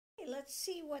let's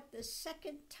see what the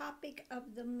second topic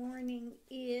of the morning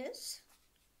is.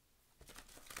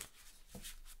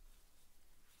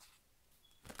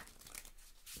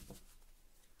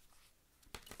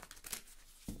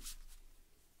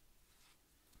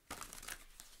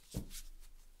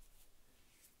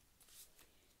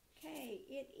 Okay,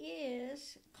 it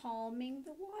is calming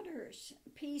the waters,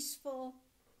 peaceful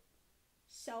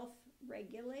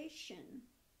self-regulation.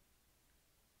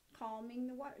 Calming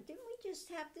the water. Didn't we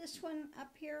just have this one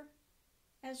up here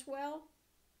as well?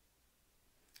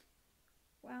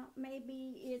 Well,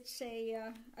 maybe it's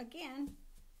again,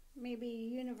 maybe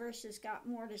universe has got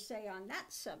more to say on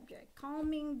that subject.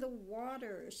 Calming the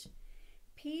waters,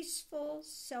 peaceful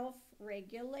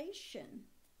self-regulation.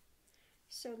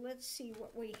 So let's see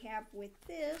what we have with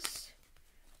this.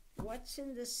 What's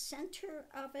in the center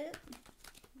of it?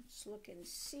 Let's look and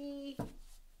see.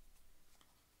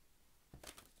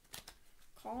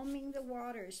 Calming the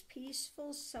waters,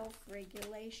 peaceful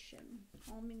self-regulation.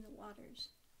 Calming the waters,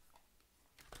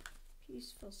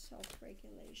 peaceful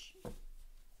self-regulation.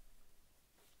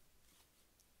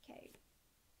 Okay.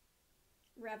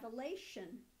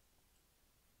 Revelation.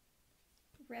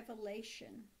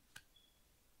 Revelation.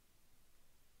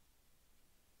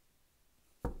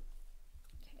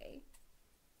 Okay.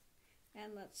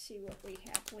 And let's see what we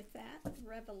have with that.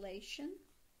 Revelation.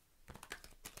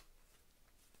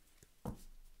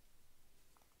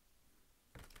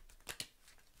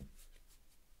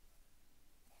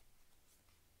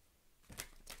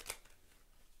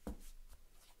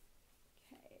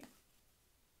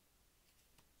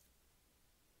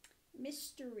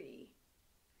 Mystery,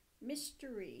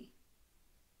 mystery.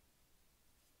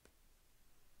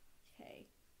 Okay.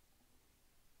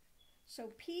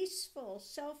 So peaceful,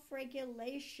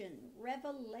 self-regulation,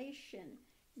 revelation,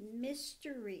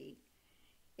 mystery.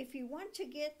 If you want to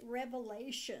get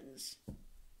revelations,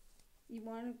 you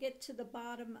want to get to the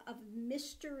bottom of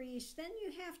mysteries, then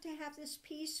you have to have this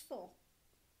peaceful.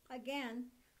 Again,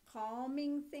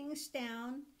 calming things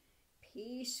down,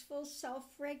 peaceful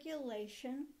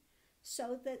self-regulation,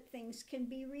 so that things can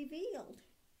be revealed.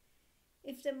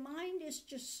 If the mind is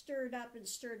just stirred up and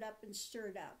stirred up and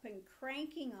stirred up and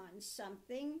cranking on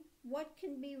something, what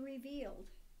can be revealed?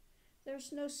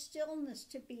 There's no stillness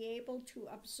to be able to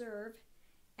observe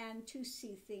and to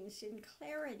see things in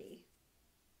clarity.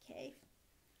 Okay?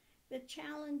 The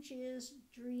challenge is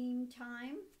dream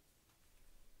time.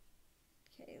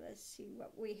 Okay, let's see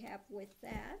what we have with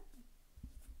that.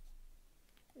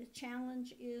 The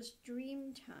challenge is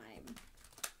dream time.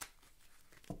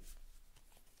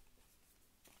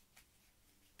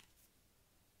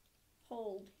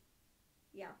 Hold.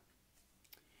 Yeah.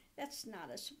 That's not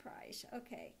a surprise.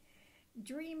 Okay.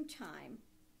 Dream time.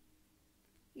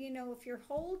 You know, if you're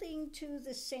holding to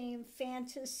the same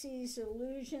fantasies,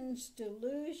 illusions,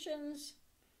 delusions,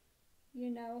 you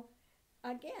know,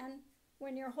 again,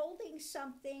 when you're holding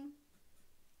something,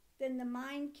 then the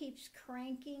mind keeps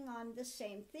cranking on the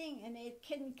same thing, and it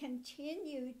can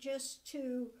continue just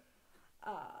to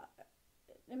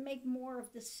make more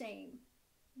of the same.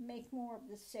 Make more of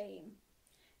the same.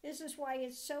 This is why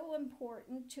it's so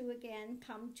important to, again,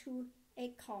 come to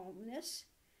a calmness,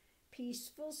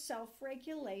 peaceful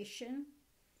self-regulation,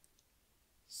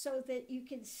 so that you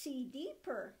can see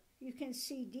deeper. You can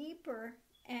see deeper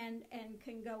and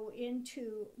can go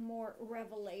into more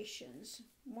revelations,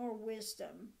 more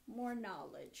wisdom, more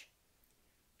knowledge.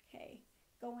 Okay,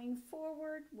 going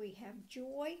forward, we have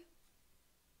joy.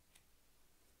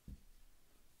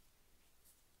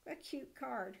 A cute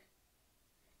card.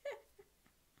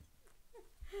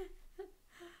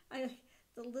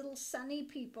 The little sunny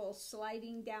people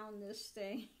sliding down this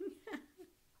thing.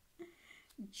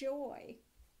 Joy.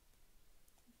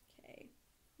 Okay,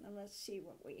 now let's see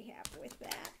what we have with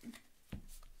that.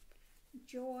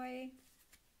 Joy.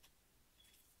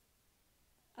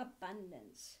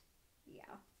 Abundance.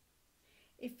 Yeah.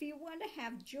 If you want to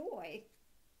have joy,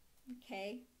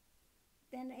 okay,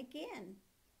 then again,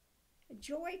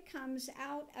 joy comes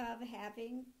out of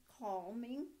having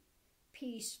calming,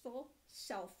 peaceful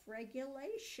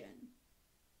self-regulation.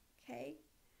 Okay?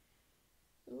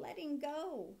 Letting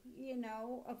go, you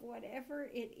know, of whatever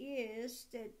it is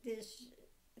that this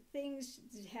things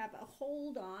have a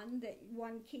hold on that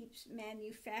one keeps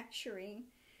manufacturing,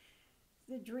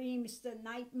 the dreams, the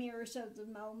nightmares of the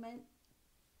moment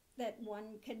that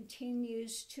one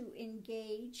continues to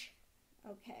engage.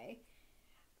 Okay?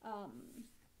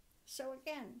 So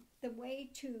again, the way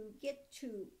to get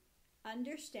to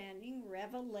understanding,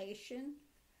 revelation,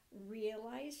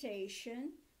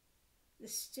 realization, the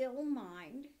still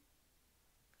mind,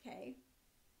 okay,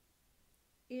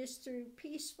 is through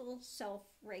peaceful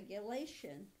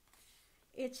self-regulation.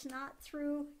 It's not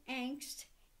through angst,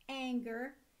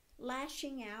 anger,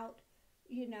 lashing out,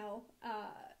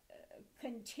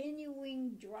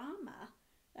 continuing drama.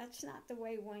 That's not the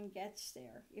way one gets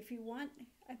there. If you want,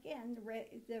 again,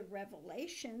 the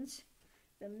revelations,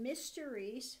 the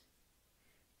mysteries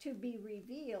to be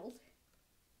revealed,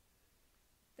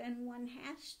 then one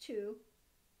has to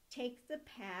take the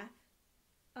path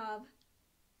of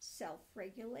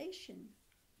self-regulation,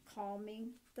 calming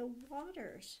the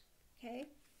waters, okay?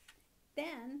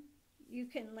 Then you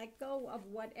can let go of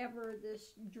whatever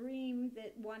this dream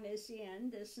that one is in,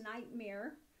 this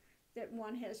nightmare that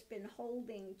one has been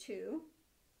holding to,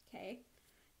 okay?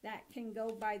 That can go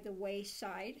by the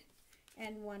wayside,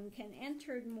 and one can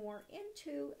enter more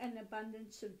into an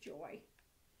abundance of joy,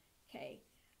 okay?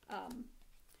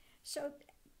 So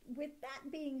with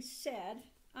that being said,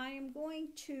 I am going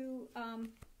to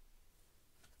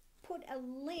put a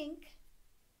link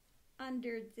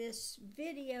under this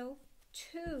video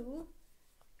to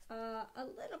a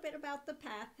little bit about the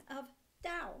path of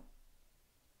Tao,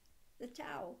 the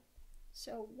Tao.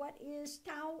 So what is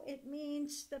Tao? It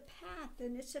means the path,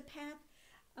 and it's a path.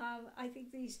 I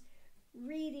think these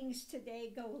readings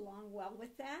today go along well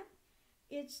with that.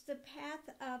 It's the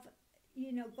path of,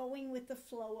 going with the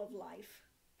flow of life,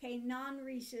 okay,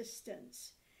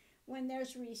 non-resistance. When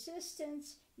there's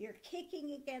resistance, you're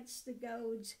kicking against the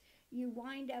goads, you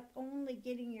wind up only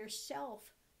getting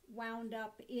yourself wound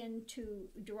up into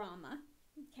drama,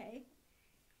 okay?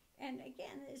 And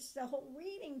again, it's the whole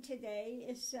reading today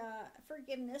is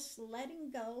forgiveness,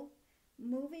 letting go,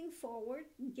 moving forward,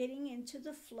 getting into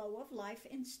the flow of life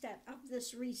instead of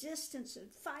this resistance and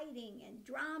fighting and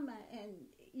drama and,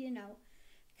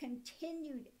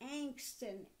 continued angst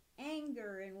and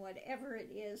anger and whatever it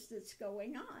is that's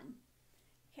going on,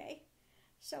 okay?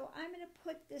 So I'm going to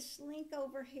put this link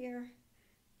over here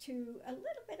to a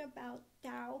little bit about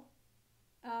Tao,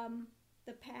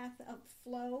 the path of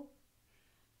flow.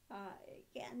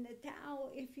 Again, the Tao,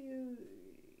 if you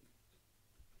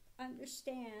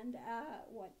understand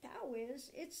what Tao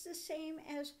is, it's the same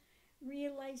as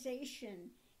realization,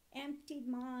 empty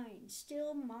mind,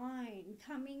 still mind,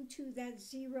 coming to that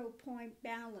 0 point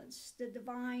balance, the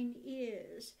divine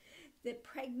is, the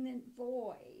pregnant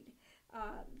void.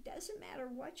 Doesn't matter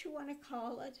what you want to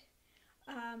call it.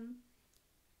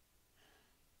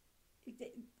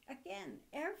 Again,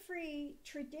 every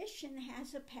tradition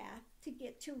has a path to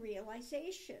get to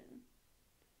realization.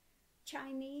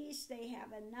 Chinese, they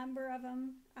have a number of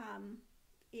them.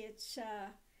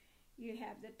 You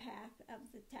have the path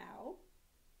of the Tao,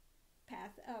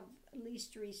 path of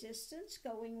least resistance,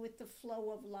 going with the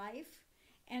flow of life,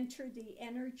 enter the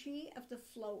energy of the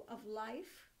flow of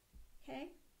life, okay?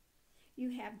 You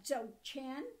have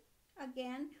Dzogchen,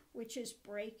 again, which is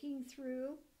breaking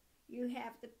through. You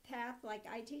have the path, like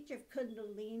I teach, of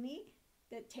Kundalini,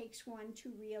 that takes one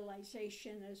to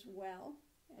realization as well,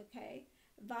 okay?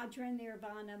 Vajra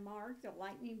Nirvana Marg, the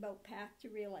lightning bolt path to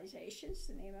realization, is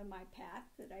the name of my path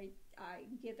that I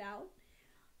give out.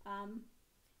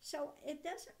 So it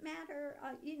doesn't matter,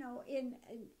 in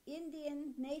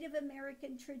Indian, Native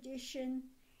American tradition,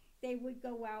 they would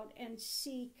go out and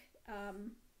seek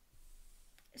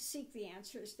the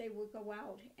answers. They would go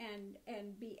out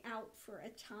and be out for a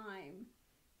time.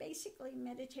 Basically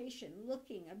meditation,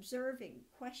 looking, observing,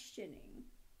 questioning,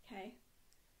 okay?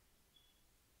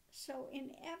 So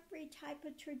in every type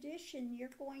of tradition, you're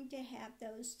going to have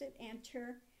those that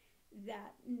enter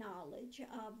that knowledge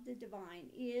of the divine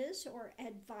is, or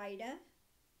Advaita,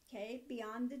 okay,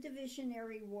 beyond the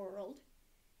divisionary world,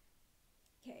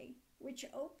 okay, which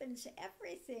opens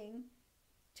everything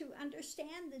to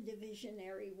understand the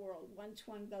divisionary world once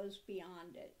one goes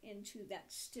beyond it into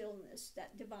that stillness,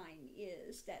 that divine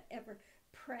is, that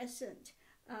ever-present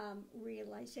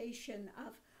realization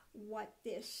of what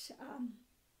this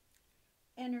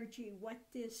energy, what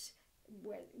this,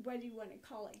 whether you want to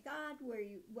call it God,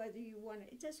 whether you want to,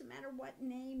 it doesn't matter what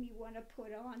name you want to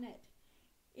put on it.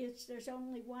 There's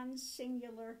only one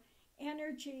singular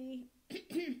energy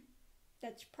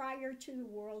that's prior to the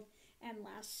world and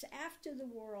lasts after the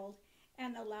world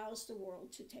and allows the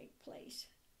world to take place,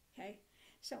 okay?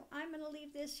 So I'm going to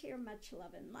leave this here. Much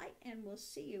love and light, and we'll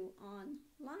see you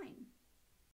online.